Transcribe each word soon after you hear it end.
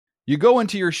You go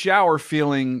into your shower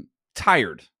feeling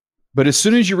tired, but as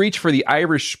soon as you reach for the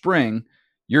Irish Spring,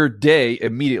 your day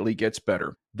immediately gets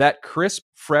better. That crisp,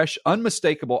 fresh,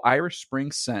 unmistakable Irish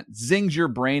Spring scent zings your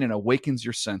brain and awakens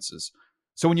your senses.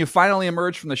 So when you finally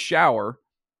emerge from the shower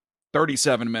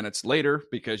 37 minutes later,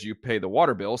 because you pay the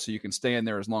water bill so you can stay in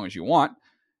there as long as you want,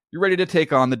 you're ready to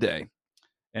take on the day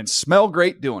and smell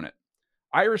great doing it.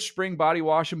 Irish Spring Body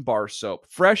Wash and Bar Soap.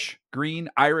 Fresh, green,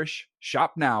 Irish.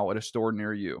 Shop now at a store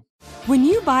near you. When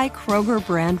you buy Kroger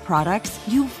brand products,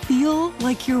 you feel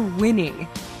like you're winning.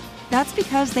 That's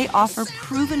because they offer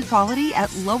proven quality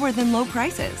at lower than low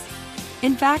prices.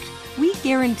 In fact, we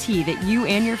guarantee that you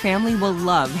and your family will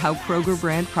love how Kroger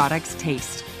brand products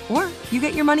taste, or you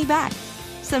get your money back.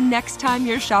 So next time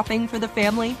you're shopping for the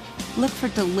family, look for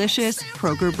delicious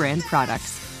Kroger brand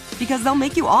products, because they'll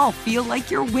make you all feel like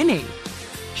you're winning.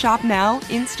 Shop now,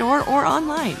 in-store, or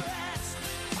online.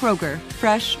 Kroger,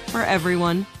 fresh for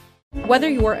everyone. Whether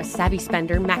you're a savvy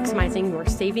spender maximizing your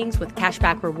savings with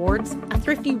cashback rewards, a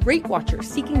thrifty rate watcher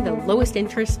seeking the lowest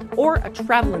interest, or a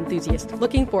travel enthusiast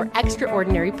looking for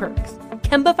extraordinary perks,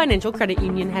 Kemba Financial Credit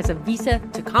Union has a visa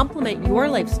to complement your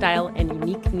lifestyle and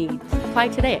unique needs. Apply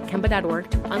today at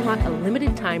Kemba.org to unlock a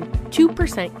limited time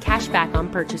 2% cash back on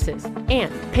purchases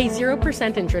and pay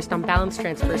 0% interest on balance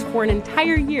transfers for an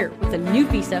entire year with a new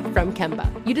visa from Kemba.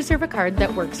 You deserve a card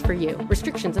that works for you.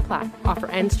 Restrictions apply. Offer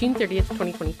ends June 30th,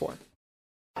 2024.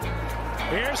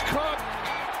 Here's Cook,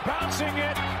 bouncing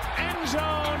it, end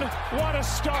zone. What a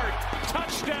start.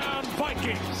 Touchdown,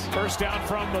 Vikings. First down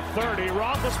from the 30.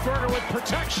 Roethlisberger with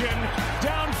protection.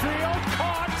 Downfield,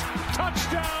 caught.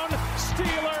 Touchdown,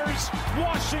 Steelers,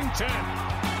 Washington.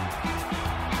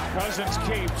 Cousins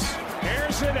keeps,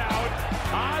 airs it out.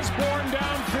 Osborne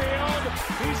downfield.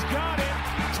 He's got it.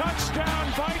 Touchdown,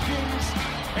 Vikings.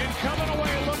 And coming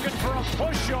away looking for a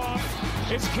push-off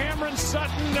is Cameron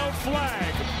Sutton, no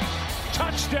flag.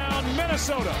 Touchdown,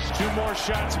 Minnesota. Two more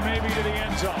shots maybe to the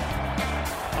end zone.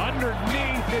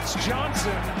 Underneath, it's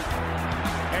Johnson.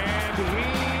 And he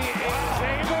is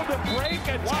able to break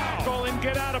a tackle and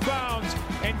get out of bounds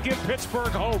and give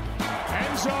Pittsburgh hope.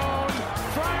 End zone,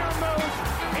 Freiermuth,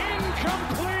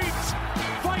 incomplete.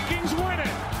 Vikings win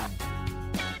it.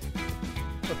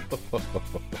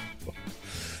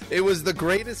 It was the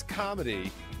greatest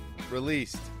comedy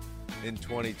released in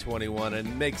 2021, and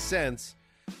it makes sense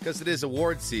because it is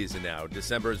award season now.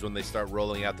 December is when they start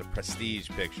rolling out the prestige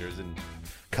pictures, and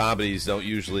comedies don't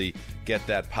usually get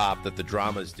that pop that the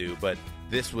dramas do, but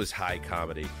this was high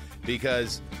comedy.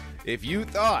 Because if you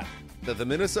thought that the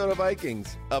Minnesota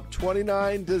Vikings, up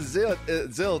 29 to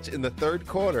zilch in the third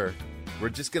quarter, were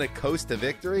just going to coast to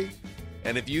victory,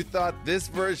 and if you thought this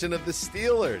version of the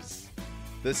Steelers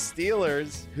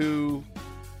who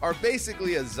are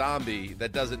basically a zombie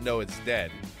that doesn't know it's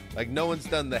dead. Like, no one's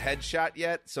done the headshot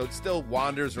yet, so it still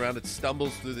wanders around. It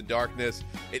stumbles through the darkness.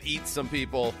 It eats some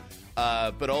people,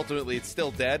 but ultimately it's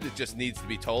still dead. It just needs to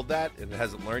be told that, and it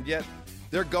hasn't learned yet.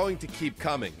 They're going to keep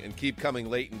coming and keep coming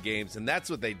late in games, and that's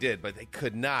what they did, but they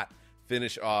could not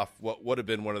finish off what would have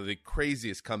been one of the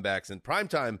craziest comebacks in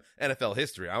primetime NFL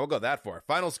history. I will go that far.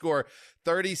 Final score,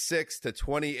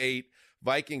 36-28.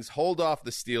 Vikings hold off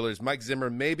the Steelers. Mike Zimmer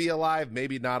may be alive,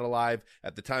 maybe not alive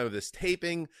at the time of this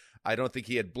taping. I don't think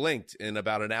he had blinked in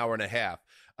about an hour and a half.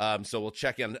 So we'll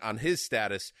check in on his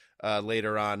status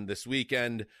later on this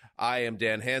weekend. I am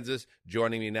Dan Hanzus.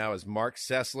 Joining me now is Mark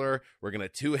Sessler. We're going to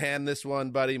two-hand this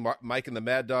one, buddy, Mike and the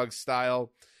Mad Dog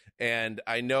style. And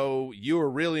I know you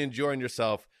were really enjoying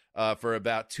yourself for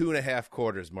about 2.5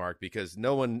 quarters, Mark, because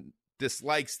no one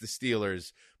dislikes the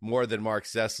Steelers more than Mark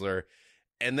Sessler.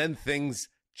 And then things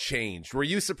changed. Were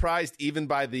you surprised even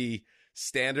by the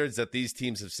standards that these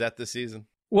teams have set this season?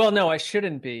 Well, no, I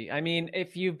shouldn't be. I mean,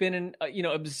 if you've been,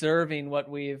 observing what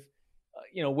we've,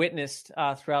 witnessed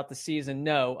throughout the season,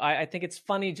 no. I think it's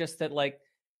funny just that, like,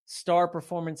 star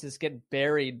performances get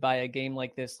buried by a game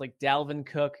like this. Like Dalvin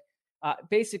Cook,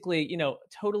 basically,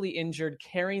 totally injured,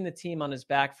 carrying the team on his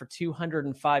back for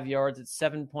 205 yards at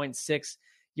 7.6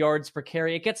 yards per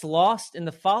carry. It gets lost in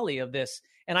the folly of this.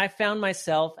 And I found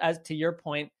myself, as to your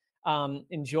point,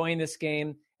 enjoying this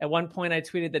game. At one point, I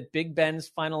tweeted that Big Ben's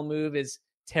final move is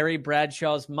Terry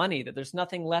Bradshaw's money, that there's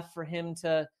nothing left for him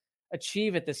to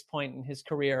achieve at this point in his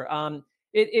career.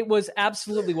 It was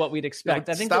absolutely what we'd expect.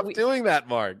 I think stop doing that,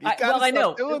 Mark. I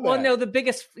know. No, the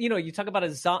biggest, you talk about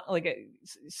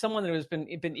someone that has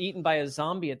been eaten by a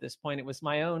zombie at this point. It was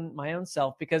my own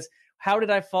self, because how did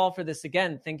I fall for this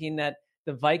again, thinking that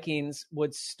the Vikings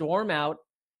would storm out,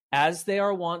 as they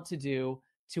are wont to do,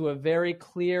 to a very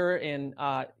clear and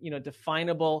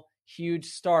definable huge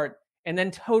start, and then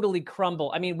totally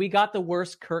crumble. I mean, we got the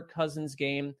worst Kirk Cousins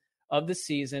game of the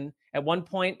season. At one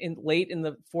point late in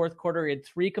the fourth quarter, he had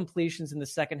 3 completions in the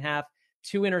second half,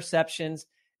 2 interceptions.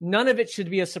 None of it should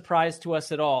be a surprise to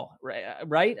us at all,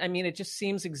 right? I mean, it just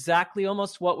seems exactly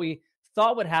almost what we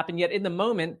thought would happen. Yet in the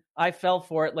moment, I fell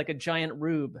for it like a giant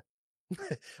rube.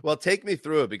 Well, take me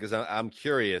through it, because I'm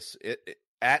curious.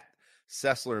 At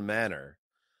Sessler Manor,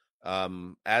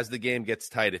 as the game gets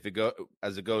tight, if it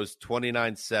goes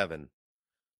 29-7,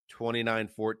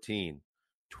 29-14,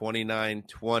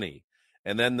 29-20,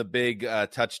 and then the big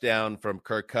touchdown from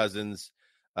Kirk Cousins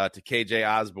to KJ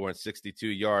Osborne, 62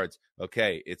 yards.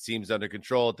 Okay, it seems under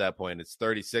control at that point. It's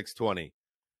 36-20.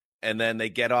 And then they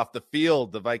get off the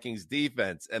field, the Vikings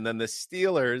defense, and then the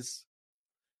Steelers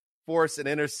force an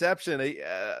interception.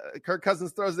 Kirk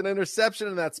Cousins throws an interception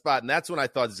in that spot, and that's when I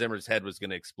thought Zimmer's head was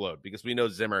going to explode, because we know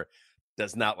Zimmer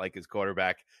does not like his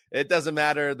quarterback. It doesn't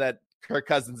matter that Kirk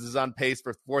Cousins is on pace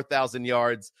for 4,000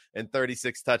 yards and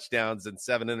 36 touchdowns and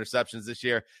 7 interceptions this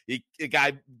year. The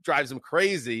guy drives him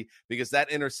crazy, because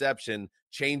that interception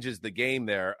changes the game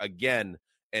there again.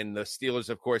 And the Steelers,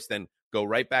 of course, then go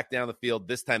right back down the field.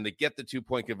 This time they get the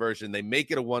 2-point conversion. They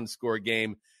make it a 1-score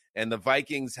game, and the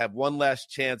Vikings have one last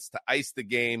chance to ice the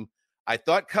game. I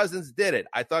thought Cousins did it.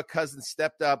 I thought Cousins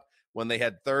stepped up when they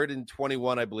had 3rd and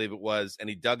 21, I believe it was, and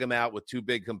he dug him out with 2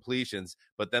 big completions.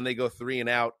 But then they go 3 and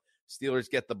out. Steelers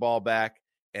get the ball back,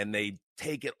 and they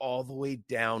take it all the way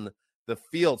down the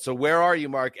field. So where are you,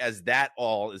 Mark, as that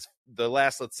all is the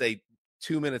last, let's say,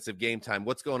 2 minutes of game time?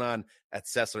 What's going on at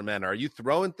Sessler Manor? Are you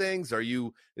throwing things?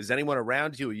 Is anyone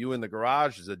around you? Are you in the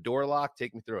garage? Is a door locked?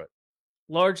 Take me through it.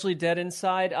 Largely dead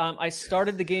inside. I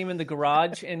started the game in the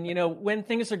garage, and when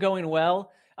things are going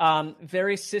well,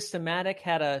 very systematic.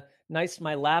 Had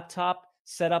my laptop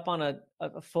set up on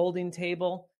a folding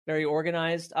table, very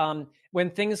organized. When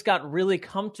things got really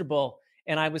comfortable,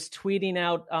 and I was tweeting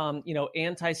out,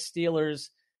 anti-Steelers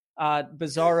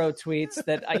bizarro tweets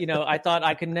that I thought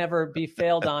I could never be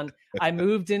failed on, I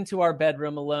moved into our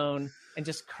bedroom alone and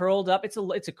just curled up. It's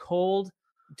a cold,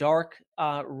 dark,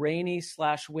 rainy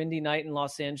 / windy night in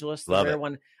Los Angeles. The rare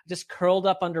one. Just curled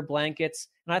up under blankets,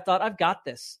 and I thought, I've got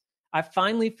this. I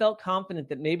finally felt confident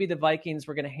that maybe the Vikings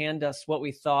were going to hand us what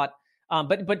we thought.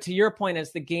 But to your point,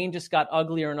 as the game just got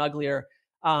uglier and uglier,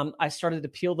 I started to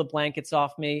peel the blankets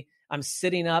off me. I'm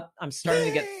sitting up. I'm starting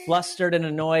to get flustered and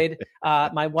annoyed.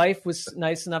 My wife was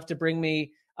nice enough to bring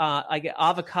me I get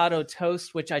avocado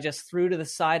toast, which I just threw to the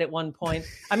side at one point.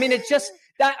 I mean,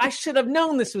 I should have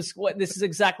known this is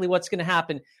exactly what's going to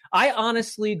happen. I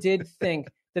honestly did think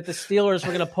that the Steelers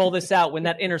were going to pull this out when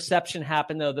that interception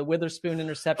happened, though, the Witherspoon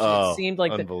interception. It seemed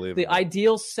like the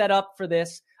ideal setup for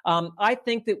this. I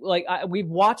think that we've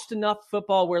watched enough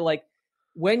football where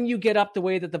when you get up the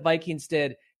way that the Vikings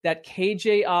did, that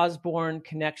KJ Osborne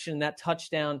connection, that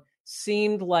touchdown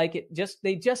seemed like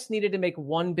they just needed to make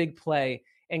one big play.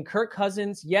 And Kirk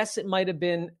Cousins, yes, it might have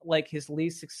been his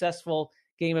least successful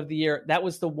game of the year. That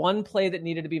was the one play that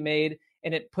needed to be made,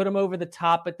 and it put him over the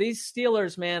top. But these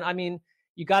Steelers, man, I mean,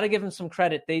 you got to give them some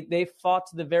credit. They fought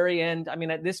to the very end. I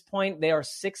mean, at this point, they are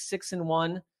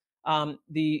 6-1.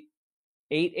 The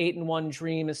 8-1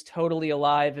 dream is totally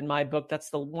alive in my book.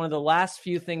 That's one of the last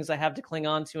few things I have to cling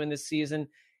on to in this season.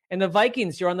 And the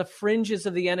Vikings, you're on the fringes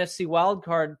of the NFC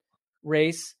wildcard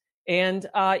race, and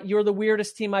you're the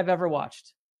weirdest team I've ever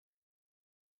watched.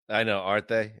 I know, aren't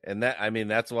they? And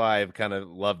that's why I've kind of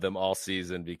loved them all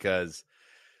season, because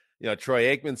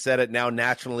Troy Aikman said it. Now,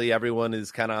 naturally, everyone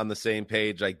is kind of on the same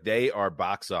page. They are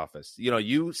box office.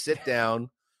 You sit down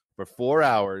for 4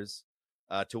 hours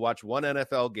to watch one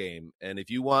NFL game, and if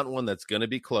you want one that's going to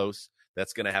be close,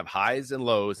 that's going to have highs and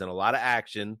lows and a lot of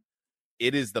action,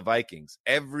 it is the Vikings.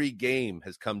 Every game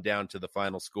has come down to the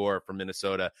final score for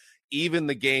Minnesota, even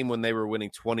the game when they were winning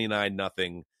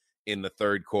 29-0 in the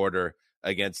third quarter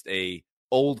against a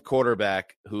old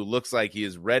quarterback who looks like he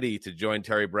is ready to join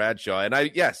Terry Bradshaw. And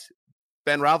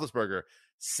Ben Roethlisberger,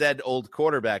 said old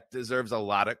quarterback, deserves a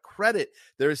lot of credit.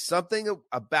 There is something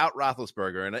about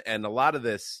Roethlisberger, and a lot of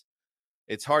this,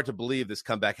 it's hard to believe this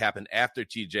comeback happened after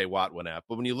TJ Watt went out.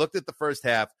 But when you looked at the first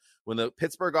half, when the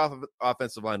Pittsburgh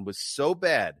offensive line was so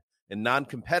bad and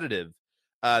non-competitive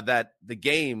that the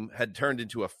game had turned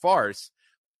into a farce,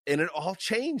 and it all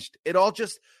changed. It all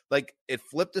just it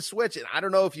flipped a switch. And I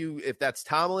don't know if that's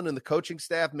Tomlin and the coaching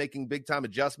staff making big time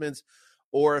adjustments,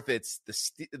 or if it's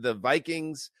the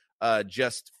Vikings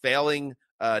just failing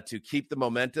to keep the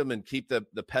momentum and keep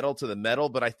the pedal to the metal.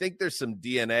 But I think there's some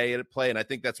DNA at play, and I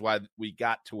think that's why we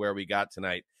got to where we got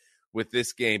tonight with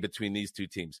this game between these two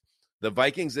teams. The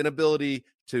Vikings' inability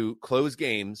to close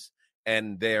games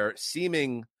and their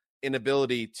seeming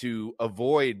inability to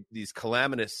avoid these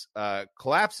calamitous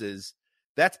collapses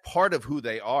That's part of who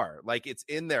they are. Like, it's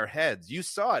in their heads. You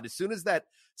saw it. As soon as that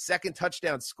second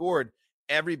touchdown scored,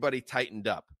 everybody tightened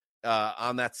up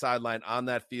on that sideline, on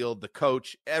that field, the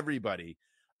coach, everybody.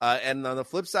 And on the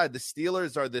flip side, the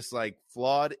Steelers are this like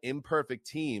flawed, imperfect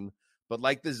team, but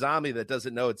like the zombie that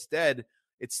doesn't know it's dead,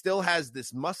 it still has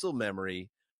this muscle memory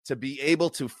to be able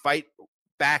to fight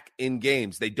back in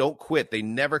games. They don't quit. They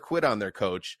never quit on their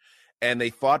coach. And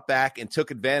they fought back and took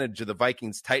advantage of the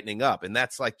Vikings tightening up. And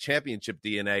that's like championship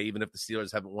DNA, even if the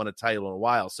Steelers haven't won a title in a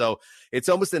while. So it's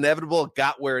almost inevitable it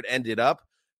got where it ended up,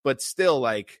 but still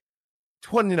like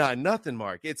 29-0,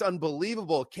 Mark. It's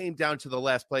unbelievable. It came down to the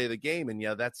last play of the game. And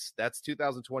yeah, that's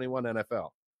 2021 NFL.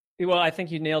 Well, I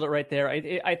think you nailed it right there.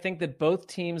 I think that both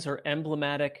teams are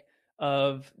emblematic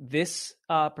of this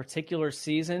particular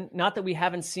season. Not that we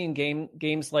haven't seen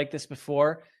games like this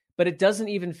before, but it doesn't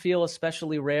even feel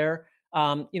especially rare.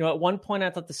 At one point, I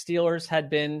thought the Steelers had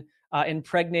been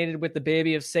impregnated with the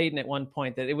baby of Satan at one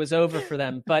point, that it was over for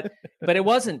them. But it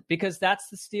wasn't, because that's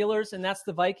the Steelers and that's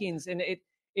the Vikings. And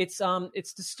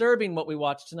it's disturbing what we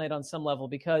watched tonight on some level,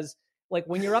 because like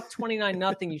when you're up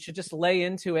 29-0, you should just lay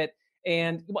into it.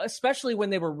 And especially when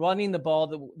they were running the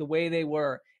ball the way they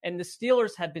were. And the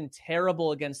Steelers had been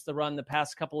terrible against the run the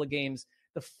past couple of games.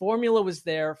 The formula was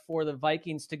there for the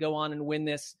Vikings to go on and win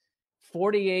this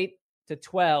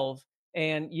 48-12.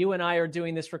 And you and I are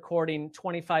doing this recording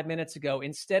 25 minutes ago.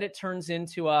 Instead, it turns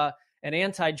into an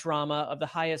anti-drama of the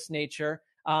highest nature.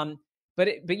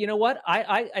 But you know what?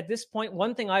 I at this point,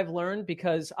 one thing I've learned,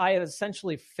 because I have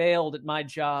essentially failed at my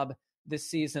job this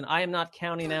season, I am not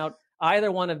counting out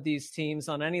either one of these teams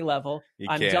on any level.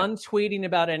 I'm done tweeting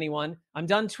about anyone. I'm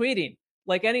done tweeting.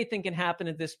 Like, anything can happen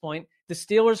at this point. The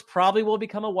Steelers probably will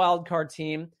become a wild card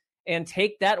team and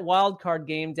take that wild card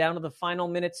game down to the final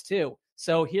minutes too.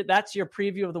 So here, that's your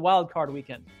preview of the wild card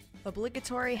weekend.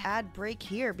 Obligatory ad break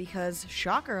here, because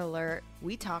shocker alert,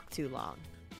 we talked too long.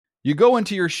 You go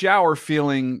into your shower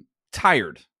feeling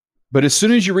tired, but as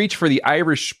soon as you reach for the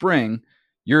Irish Spring,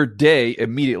 your day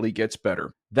immediately gets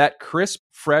better. That crisp,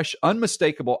 fresh,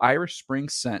 unmistakable Irish Spring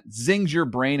scent zings your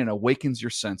brain and awakens your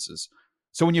senses.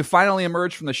 So when you finally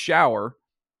emerge from the shower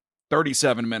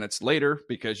 37 minutes later,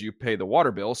 because you pay the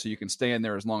water bill so you can stay in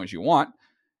there as long as you want,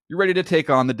 you're ready to take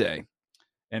on the day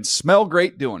and smell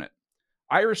great doing it.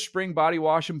 Irish Spring Body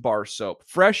Wash and Bar Soap.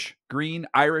 Fresh, green,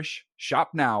 Irish.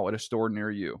 Shop now at a store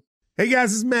near you. Hey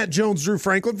guys, this is Matt Jones, Drew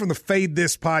Franklin from the Fade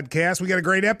This podcast. We got a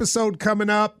great episode coming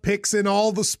up, picks in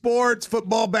all the sports,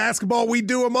 football, basketball, we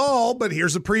do them all, but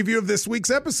here's a preview of this week's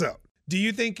episode. Do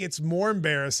you think it's more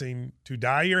embarrassing to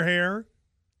dye your hair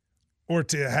or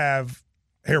to have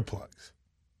hair plugs?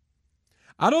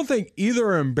 I don't think either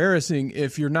are embarrassing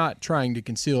if you're not trying to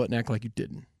conceal it and act like you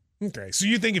didn't. Okay, so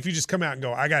you think if you just come out and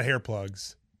go, I got hair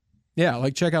plugs. Yeah,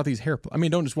 like check out these hair plugs. I mean,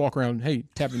 don't just walk around, hey,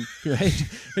 tapping,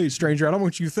 hey, stranger, I don't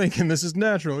want you thinking this is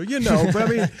natural. You know, but I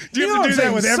mean, do you have to do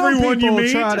that with everyone you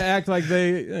meet? Try to act like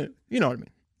they, you know what I mean?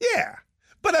 Yeah.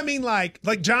 But I mean, like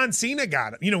John Cena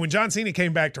got it. You know, when John Cena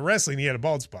came back to wrestling, he had a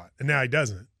bald spot, and now he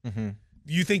doesn't. Mm-hmm.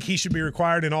 You think he should be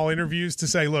required in all interviews to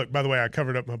say, look, by the way, I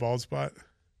covered up my bald spot?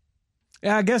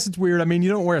 Yeah, I guess it's weird. I mean, you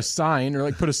don't wear a sign or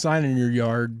like put a sign in your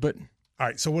yard, but. All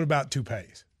right, so what about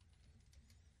toupees?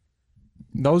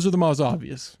 Those are the most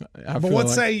obvious. But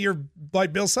let's say you're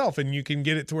like Bill Self and you can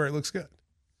get it to where it looks good.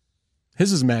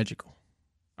 His is magical.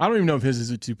 I don't even know if his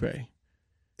is a toupee.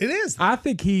 It is. I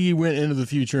think he went into the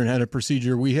future and had a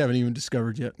procedure we haven't even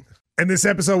discovered yet. And this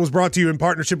episode was brought to you in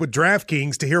partnership with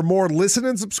DraftKings. To hear more, listen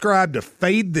and subscribe to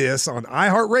Fade This on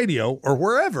iHeartRadio or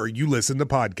wherever you listen to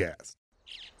podcasts.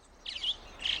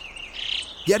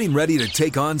 Getting ready to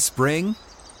take on spring?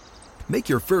 Make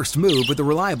your first move with the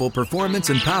reliable performance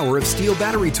and power of Steel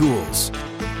battery tools.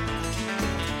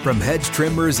 From hedge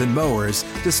trimmers and mowers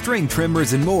to string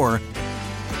trimmers and more,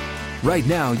 right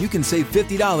now you can save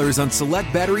 $50 on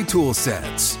select battery tool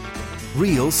sets.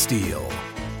 Real Steel.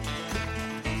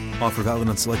 Offer valid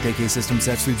on select AK system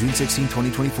sets through June 16,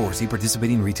 2024. See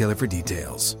participating retailer for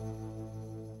details.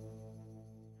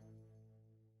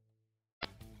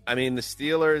 I mean, the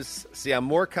Steelers, I'm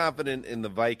more confident in the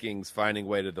Vikings finding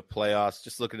way to the playoffs.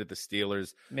 Just looking at the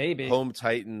Steelers. Maybe. Home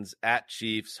Titans, at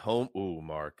Chiefs, home. Ooh,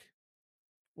 Mark.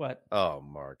 What? Oh,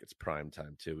 Mark, it's prime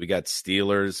time, too. We got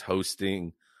Steelers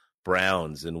hosting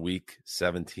Browns in week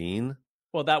 17.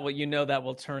 Well, that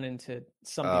will turn into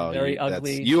something very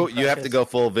ugly. You have to go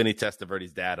full Vinny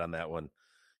Testaverde's dad on that one.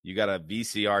 You got to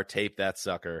VCR tape that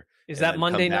sucker. Is that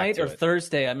Monday night or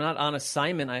Thursday? I'm not on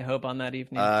assignment, I hope, on that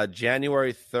evening.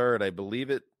 January 3rd, I believe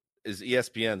it is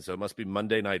ESPN, so it must be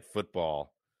Monday Night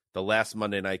Football, the last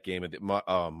Monday night game.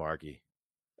 Margie.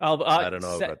 I don't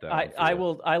know about that.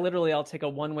 I'll take a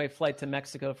one-way flight to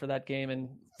Mexico for that game. And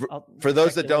for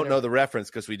those that don't know the reference,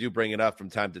 because we do bring it up from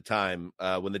time to time,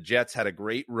 when the Jets had a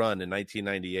great run in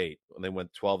 1998, when they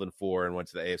went 12-4 and went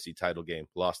to the AFC title game,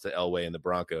 lost to Elway and the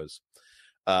Broncos.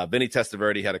 Vinny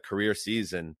Testaverde had a career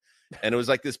season, and it was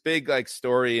like this big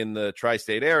story in the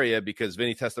tri-state area because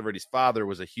Vinny Testaverde's father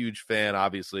was a huge fan,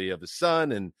 obviously, of his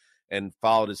son and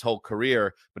followed his whole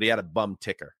career, but he had a bum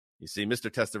ticker. You see, Mr.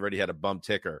 Testaverde had a bum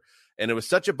ticker, and it was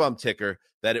such a bum ticker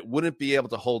that it wouldn't be able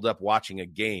to hold up watching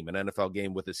an NFL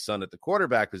game with his son at the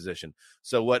quarterback position.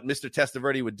 So what Mr.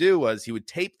 Testaverde would do was he would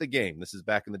tape the game. This is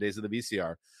back in the days of the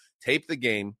VCR. Tape the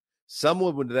game.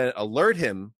 Someone would then alert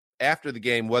him after the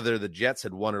game whether the Jets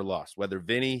had won or lost, whether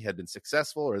Vinny had been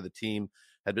successful or the team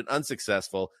had been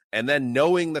unsuccessful. And then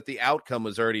knowing that the outcome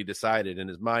was already decided in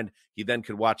his mind, he then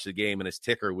could watch the game and his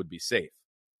ticker would be safe.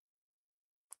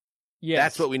 Yes.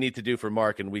 That's what we need to do for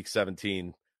Mark in Week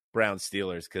 17, Browns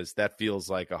Steelers, because that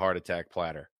feels like a heart attack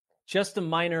platter. Just a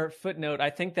minor footnote. I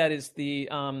think that is the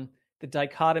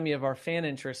dichotomy of our fan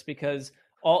interest, because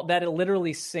all that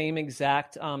literally same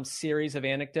exact series of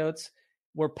anecdotes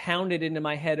were pounded into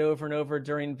my head over and over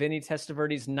during Vinny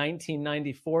Testaverde's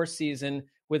 1994 season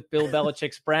with Bill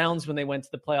Belichick's Browns when they went to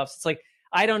the playoffs. It's like,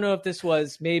 I don't know if this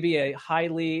was maybe a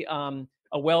highly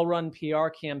a well-run PR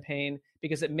campaign,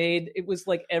 because it was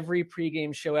like every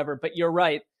pregame show ever. But you're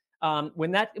right.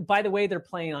 When that, by the way, they're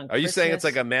playing on. Are you saying it's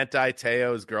like a Manti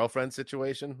Te'o's girlfriend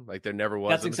situation? Like there never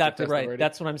was. That's exactly right.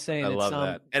 That's what I'm saying. I love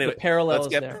that. Anyway, the parallels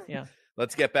there. Yeah.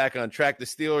 Let's get back on track. The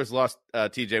Steelers lost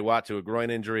T.J. Watt to a groin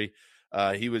injury.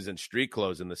 He was in street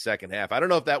clothes in the second half. I don't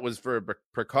know if that was for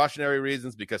precautionary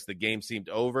reasons because the game seemed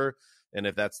over, and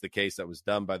if that's the case, that was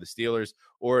done by the Steelers,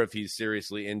 or if he's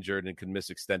seriously injured and could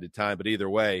miss extended time. But either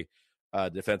way,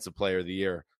 Defensive Player of the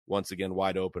Year, once again,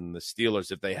 wide open. The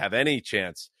Steelers, if they have any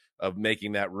chance of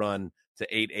making that run to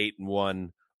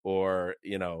 8-1 or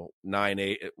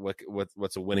 9-8,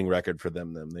 what's a winning record for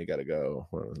them? Then they got to go.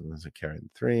 What was it, carrying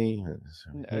 3?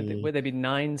 Would they be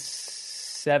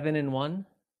 9-7-1?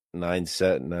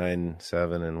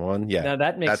 9-7-1. Yeah. Now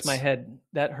that makes my head.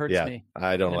 That hurts me.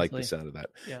 I don't like the sound of that.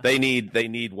 Yeah. They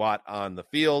need Watt on the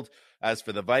field. As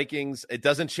for the Vikings, it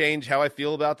doesn't change how I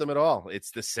feel about them at all. It's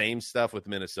the same stuff with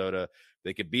Minnesota.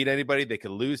 They could beat anybody. They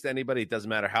could lose to anybody. It doesn't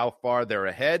matter how far they're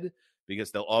ahead because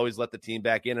they'll always let the team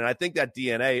back in. And I think that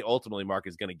DNA ultimately, Mark,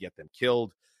 is going to get them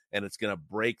killed, and it's going to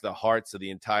break the hearts of the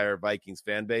entire Vikings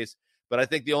fan base. But I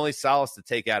think the only solace to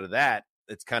take out of that,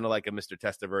 it's kind of like a Mr.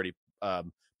 Testaverde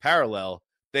parallel.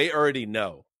 They already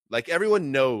know. Like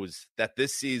everyone knows that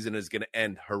this season is going to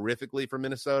end horrifically for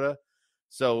Minnesota.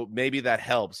 So maybe that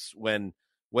helps when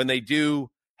they do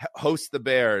host the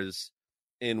Bears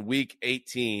in Week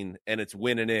 18 and it's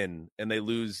winning in and they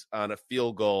lose on a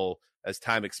field goal as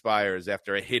time expires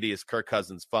after a hideous Kirk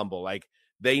Cousins fumble. Like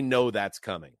they know that's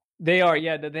coming. They are,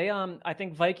 yeah. They I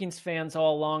think Vikings fans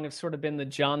all along have sort of been the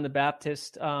John the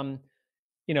Baptist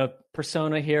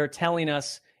persona here, telling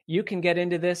us you can get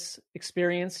into this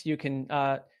experience, you can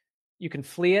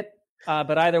flee it.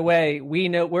 But either way,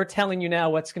 we're telling you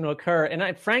now what's going to occur.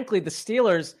 And frankly, the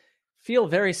Steelers feel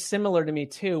very similar to me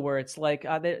too, where it's like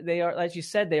they are, as you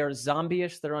said, they are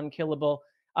zombie-ish. They're unkillable.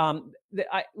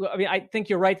 I think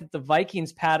you're right that the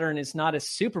Vikings pattern is not a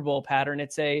Super Bowl pattern.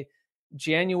 It's a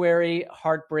January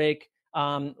heartbreak,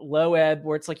 low ebb,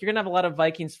 where it's like you're going to have a lot of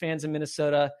Vikings fans in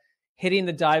Minnesota hitting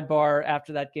the dive bar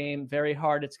after that game very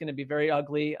hard. It's going to be very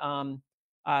ugly.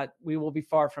 We will be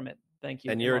far from it. Thank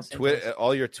you. And your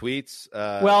all your tweets.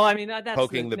 Well, I mean, that's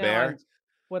poking the bear.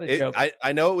 What a joke!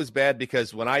 I know it was bad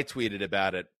because when I tweeted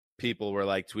about it, people were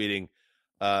like tweeting,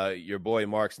 "Your boy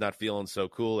Mark's not feeling so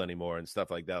cool anymore" and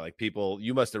stuff like that. Like people,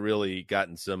 you must have really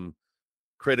gotten some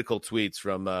critical tweets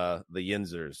from the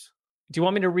Yinzers. Do you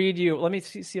want me to read you? Let me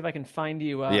see if I can find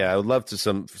you. Yeah, I would love to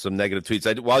some negative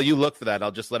tweets. While you look for that,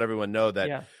 I'll just let everyone know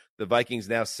that the Vikings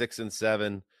now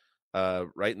 6-7.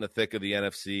 Right in the thick of the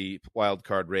NFC wild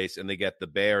card race, and they get the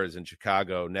Bears in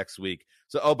Chicago next week.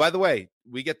 So, by the way,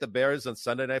 we get the Bears on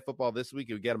Sunday Night Football this week.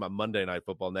 We get them on Monday Night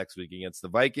Football next week against the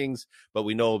Vikings, but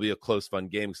we know it'll be a close, fun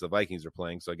game because the Vikings are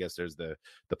playing. So I guess there's the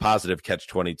positive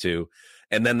catch-22.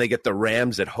 And then they get the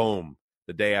Rams at home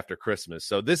the day after Christmas.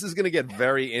 So this is going to get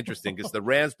very interesting because the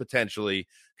Rams potentially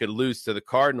could lose to the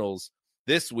Cardinals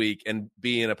this week and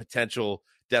be in a potential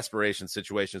desperation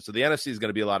situation. So the NFC is going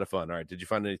to be a lot of fun. All right. Did you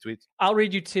find any tweets? I'll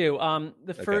read you two.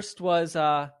 First was,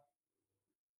 I'm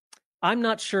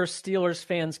not sure Steelers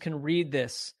fans can read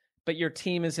this, but your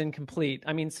team is incomplete.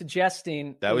 I mean,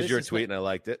 suggesting that was your tweet and I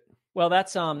liked it. Well,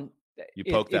 that's, you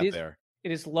poked that there.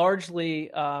 it is largely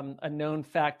a known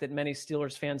fact that many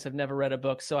Steelers fans have never read a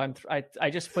book. So I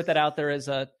just put that out there as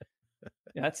that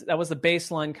was the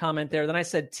baseline comment there. Then I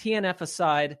said, TNF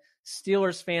aside,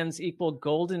 Steelers fans equal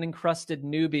golden encrusted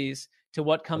newbies to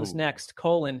what comes next,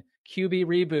 QB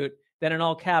reboot, then in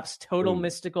all caps, total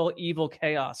mystical evil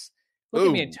chaos. Look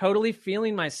at me, totally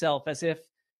feeling myself as if,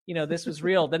 this was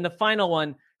real. Then the final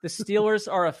one, the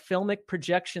Steelers are a filmic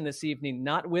projection this evening,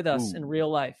 not with us in real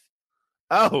life.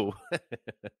 Oh.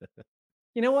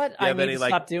 You know what? I need to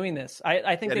stop doing this.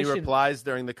 I think any they should. replies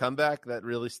during the comeback that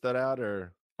really stood out,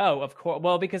 or? Oh, of course.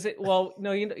 Well, because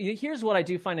here's what I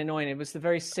do find annoying. It was the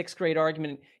very sixth grade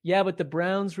argument. Yeah, but the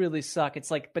Browns really suck.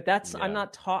 It's like, but that's, I'm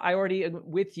not I already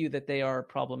with you that they are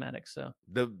problematic. So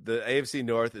the AFC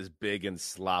North is big and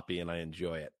sloppy, and I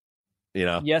enjoy it.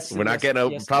 Yes, we're not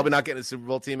probably not getting a Super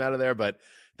Bowl team out of there, but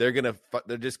they're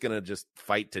just gonna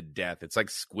fight to death. It's like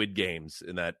Squid Games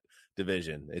in that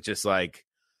division. It's just like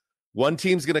one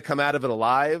team's going to come out of it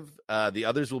alive. The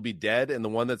others will be dead, and the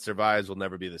one that survives will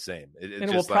never be the same. And it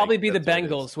will probably be the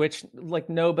Bengals, which like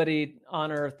nobody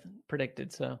on earth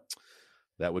predicted. So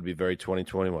that would be very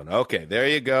 2021. Okay, there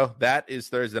you go. That is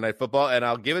Thursday Night Football, and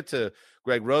I'll give it to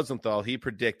Greg Rosenthal. He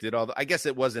predicted, although I guess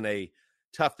it wasn't a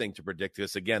tough thing to predict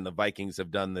this. Again, the Vikings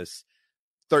have done this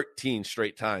 13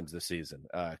 straight times this season.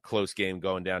 Close game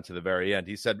going down to the very end.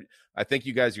 He said, I think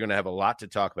you guys are going to have a lot to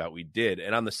talk about. We did.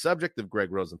 And on the subject of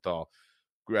Greg Rosenthal,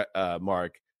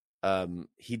 Mark,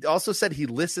 he also said he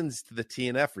listens to the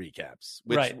TNF recaps,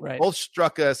 which both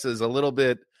struck us as a little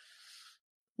bit,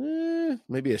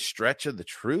 maybe a stretch of the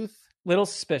truth. Little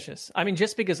suspicious. I mean,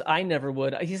 just because I never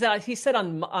would. He said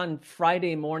on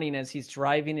Friday morning as he's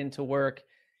driving into work,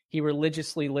 he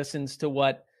religiously listens to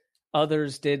what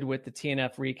others did with the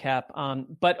TNF recap,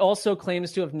 but also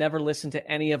claims to have never listened to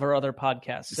any of our other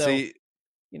podcasts. So, see,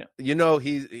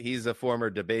 he's a former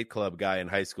debate club guy in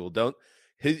high school.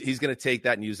 He's going to take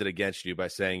that and use it against you by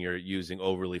saying you're using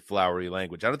overly flowery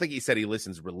language. I don't think he said he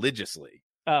listens religiously.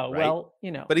 Oh, right? Well,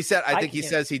 But he said, I think he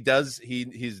says he does.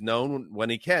 He's known when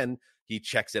he can, he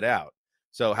checks it out.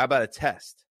 So how about a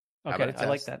test? Okay, I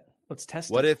like that. Let's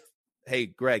test What it. if, hey,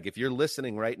 Greg, if you're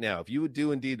listening right now, if you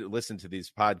do indeed listen to these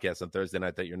podcasts on Thursday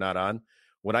night that you're not on,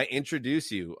 when I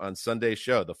introduce you on Sunday's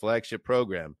show, the flagship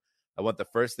program, I want the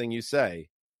first thing you say,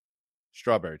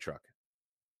 strawberry truck.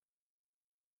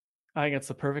 I think that's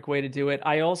the perfect way to do it.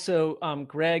 I also,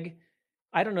 Greg,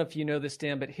 I don't know if you know this,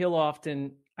 Dan, but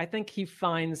I think he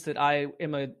finds that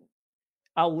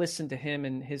I'll listen to him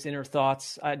and his inner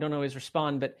thoughts. I don't always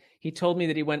respond, but he told me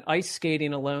that he went ice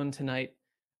skating alone tonight.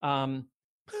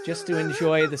 Just to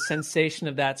enjoy the sensation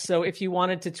of that. So if you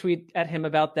wanted to tweet at him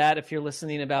about that, if you're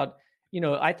listening about,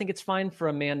 I think it's fine for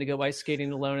a man to go ice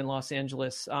skating alone in Los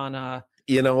Angeles on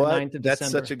 9th of That's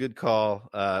December. such a good call.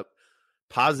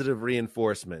 Positive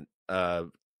reinforcement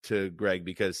to Greg,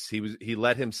 because he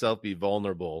let himself be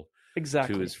vulnerable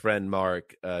to his friend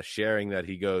Mark, sharing that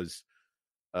he goes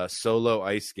solo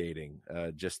ice skating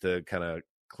just to kind of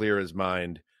clear his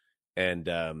mind.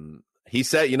 And he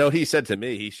said, he said to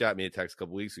me, he shot me a text a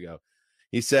couple weeks ago.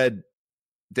 He said,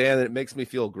 Dan, it makes me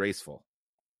feel graceful.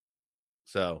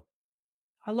 So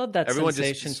I love that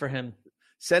sensation for him.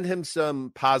 Send him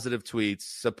some positive tweets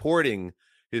supporting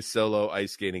his solo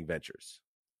ice skating ventures.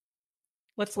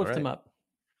 Let's lift him up.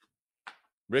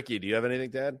 Ricky, do you have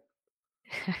anything to add?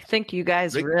 I think you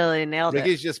guys really nailed it.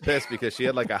 Ricky's just pissed because she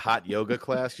had like a hot yoga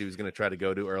class she was going to try to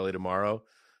go to early tomorrow.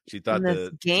 She thought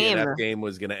the TNF game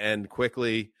was going to end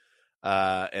quickly.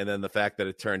 And then the fact that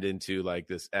it turned into like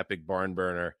this epic barn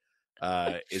burner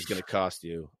is going to cost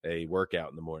you a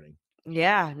workout in the morning.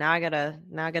 Yeah, now I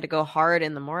gotta go hard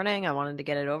in the morning. I wanted to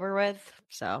get it over with.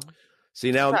 So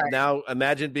see now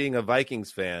imagine being a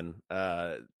Vikings fan.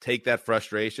 Take that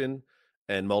frustration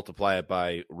and multiply it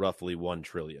by roughly 1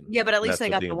 trillion. Yeah, but at least they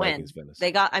got the win.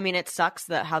 It sucks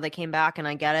that how they came back, and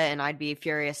I get it, and I'd be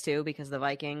furious too because the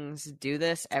Vikings do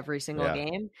this every single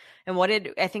game. And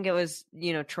I think it was,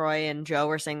 Troy and Joe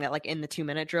were saying that like in the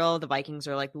 2-minute drill, the Vikings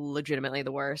are like legitimately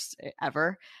the worst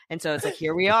ever. And so it's like,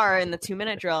 here we are in the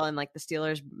 2-minute drill, and like the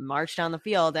Steelers march down the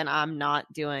field, and I'm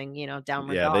not doing,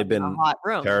 downward dog they've been in a hot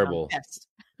room. terrible.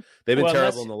 They've been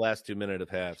terrible in the last 2 minutes of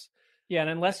halves. Yeah, and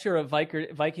unless you're a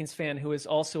Vikings fan who is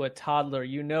also a toddler,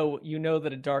 you know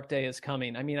that a dark day is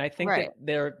coming. I mean, I think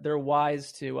that they're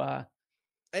wise to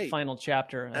final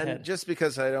chapter ahead. And just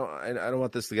because I don't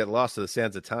want this to get lost to the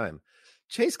sands of time.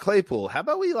 Chase Claypool, how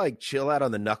about we like chill out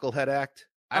on the knucklehead act?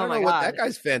 I don't know what that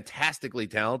guy's fantastically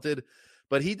talented,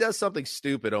 but he does something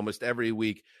stupid almost every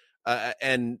week,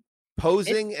 and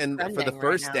posing and for the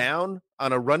first down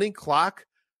on a running clock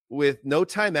with no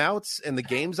timeouts and the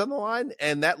game's on the line.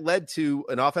 And that led to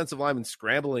an offensive lineman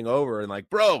scrambling over and like,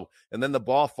 bro, and then the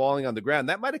ball falling on the ground.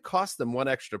 That might have cost them one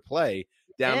extra play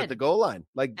down at the goal line.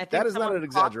 Like, that is not an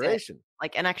exaggeration.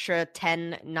 Like an extra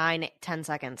 10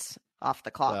 seconds off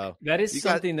the clock. So, that is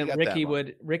something that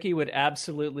Ricky would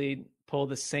absolutely pull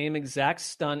the same exact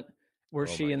stunt. Were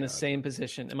she in the same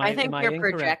position? I think you're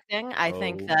projecting. I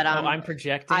think that I'm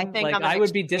projecting. I think I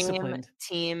would be disciplined.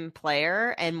 Team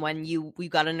player, and when you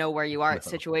got to know where you are.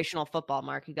 It's situational football,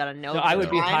 Mark. You got to know. I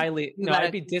would be highly. I'd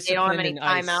be disciplined. They don't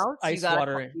have any timeouts. Ice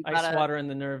water in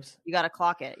the nerves. You got to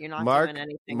clock it. You're not doing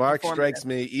anything. Mark strikes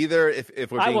me either.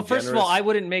 If we're being generous, first of all, I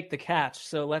wouldn't make the catch.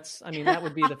 So that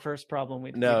would be the first problem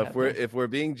we'd. No, if we're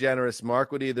being generous,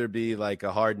 Mark would either be like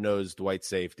a hard-nosed white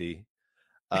safety.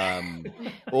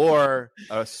 Or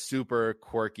a super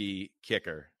quirky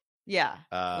kicker. Yeah.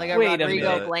 Like a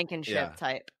Rodrigo Blankenship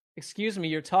type. Excuse me,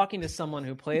 you're talking to someone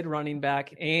who played running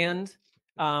back and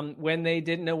when they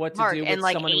didn't know what to do with in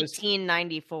like someone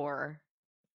 1894.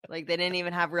 Like they didn't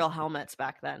even have real helmets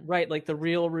back then. Right, like the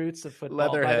real roots of football.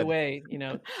 Leatherhead. By the way,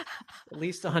 at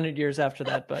least 100 years after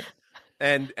that, but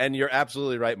And you're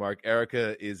absolutely right, Mark.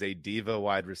 Erica is a diva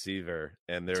wide receiver,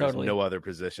 and there is no other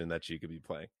position that she could be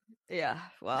playing. Yeah,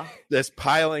 well, just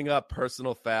piling up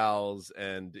personal fouls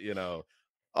and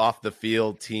off the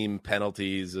field team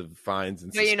penalties of fines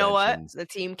and. But you know what? The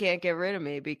team can't get rid of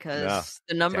me because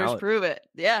the numbers prove it.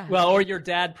 Yeah. Well, or your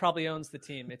dad probably owns the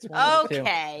team. It's one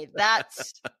okay.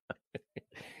 That's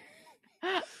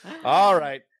all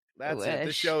right. That's it.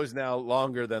 This show is now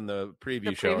longer than the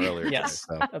preview show earlier. Yes,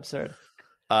 today, so. Absurd.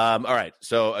 All right.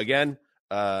 So again,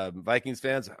 Vikings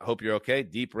fans, I hope you're okay.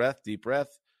 Deep breath.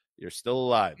 You're still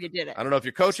alive. You did it. I don't know if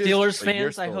you're coaches. Steelers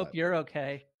fans, I hope you're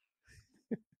okay.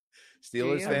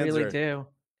 Steelers fans, I really do.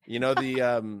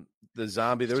 The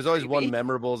zombie. There was always one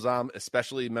memorable zombie,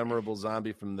 especially memorable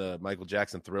zombie from the Michael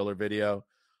Jackson Thriller video,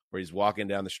 where he's walking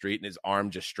down the street and his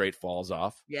arm just straight falls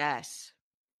off. Yes.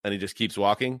 And he just keeps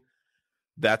walking.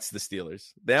 That's the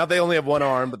Steelers. Now they only have one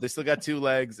arm, but they still got two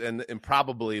legs, and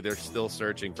probably they're still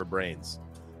searching for brains.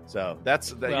 So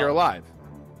you're alive.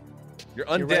 You're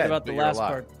undead. You're right about the last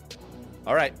part.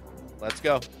 All right, let's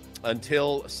go.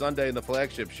 Until Sunday in the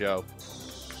flagship show,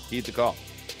 heed the call.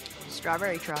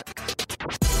 Strawberry truck.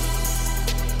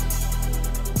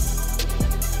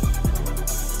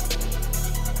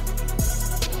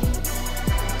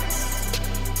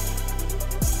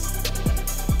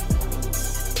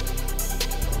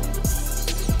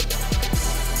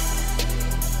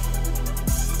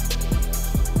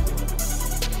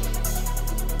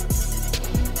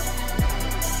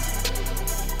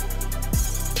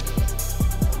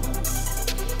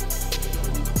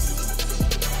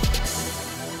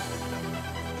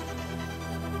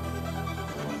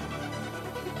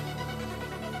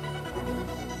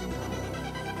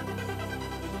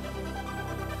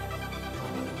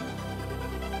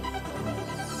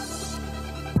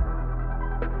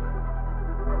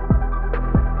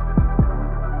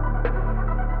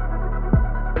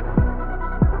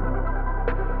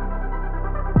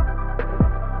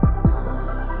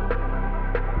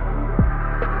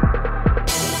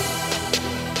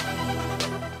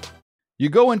 You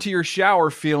go into your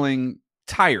shower feeling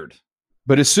tired,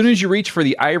 but as soon as you reach for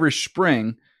the Irish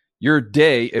Spring, your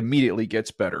day immediately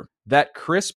gets better. That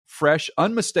crisp, fresh,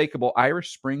 unmistakable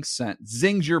Irish Spring scent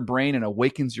zings your brain and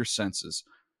awakens your senses.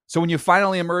 So when you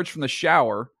finally emerge from the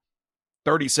shower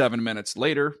 37 minutes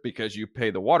later, because you pay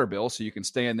the water bill so you can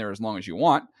stay in there as long as you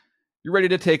want, you're ready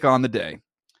to take on the day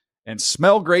and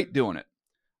smell great doing it.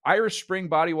 Irish Spring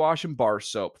Body Wash and Bar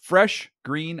Soap. Fresh,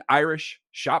 green, Irish.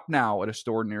 Shop now at a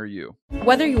store near you.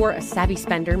 Whether you're a savvy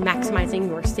spender maximizing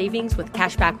your savings with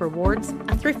cashback rewards,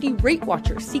 a thrifty rate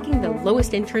watcher seeking the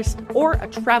lowest interest, or a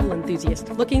travel enthusiast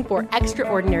looking for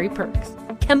extraordinary perks,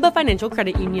 Kemba Financial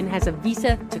Credit Union has a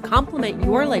visa to complement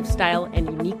your lifestyle and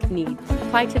unique needs.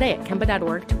 Apply today at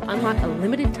Kemba.org to unlock a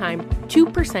limited time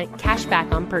 2% cash back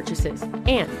on purchases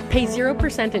and pay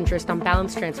 0% interest on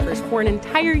balance transfers for an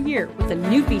entire year with a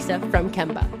new visa from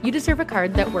Kemba. You deserve a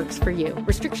card that works for you.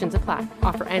 Restrictions apply.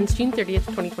 Offer ends June 30th,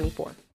 2024.